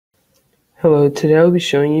Hello, today I'll be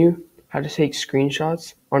showing you how to take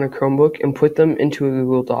screenshots on a Chromebook and put them into a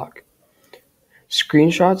Google Doc.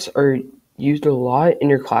 Screenshots are used a lot in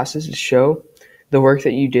your classes to show the work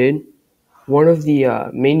that you did. One of the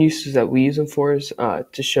main uses that we use them for is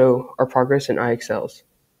to show our progress in IXLs.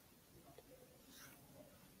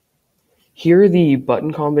 Here are the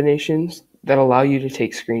button combinations that allow you to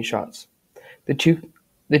take screenshots. The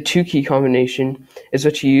two key combination is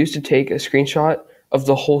what you use to take a screenshot of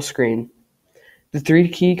the whole screen. The 3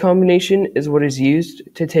 key combination is what is used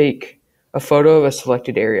to take a photo of a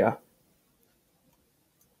selected area.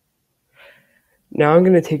 Now I'm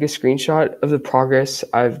going to take a screenshot of the progress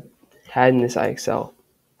I've had in this IXL.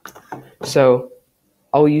 So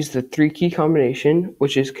I'll use the 3 key combination,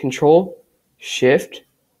 which is Control, Shift,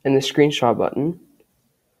 and the screenshot button.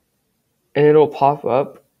 And it'll pop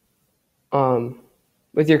up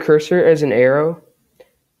with your cursor as an arrow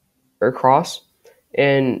or cross,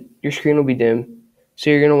 and your screen will be dim. So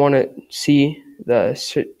you're going to want to see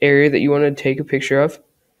the area that you want to take a picture of.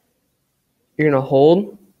 You're going to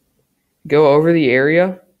hold, go over the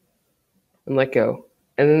area, and let go.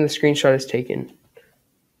 And then the screenshot is taken.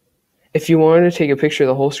 If you wanted to take a picture of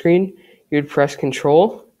the whole screen, you would press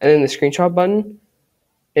Control and then the screenshot button, and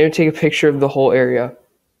it would take a picture of the whole area.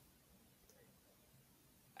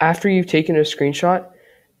 After you've taken a screenshot,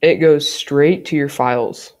 it goes straight to your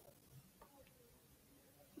files.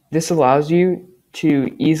 This allows you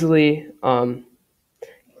to easily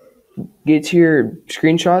get to your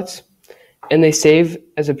screenshots, and they save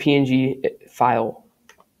as a PNG file.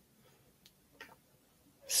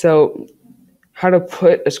 So, how to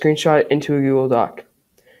put a screenshot into a Google Doc.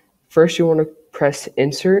 First, you want to press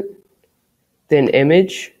Insert, then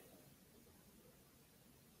Image,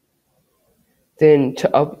 then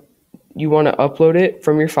you want to upload it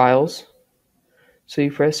from your files. So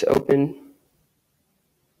you press Open.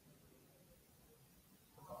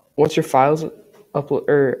 Once your files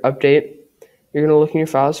update, you're going to look in your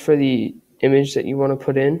files for the image that you want to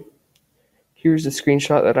put in. Here's the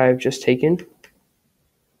screenshot that I've just taken.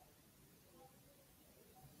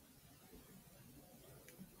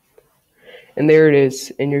 And there it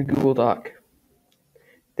is in your Google Doc.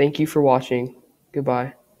 Thank you for watching.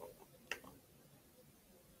 Goodbye.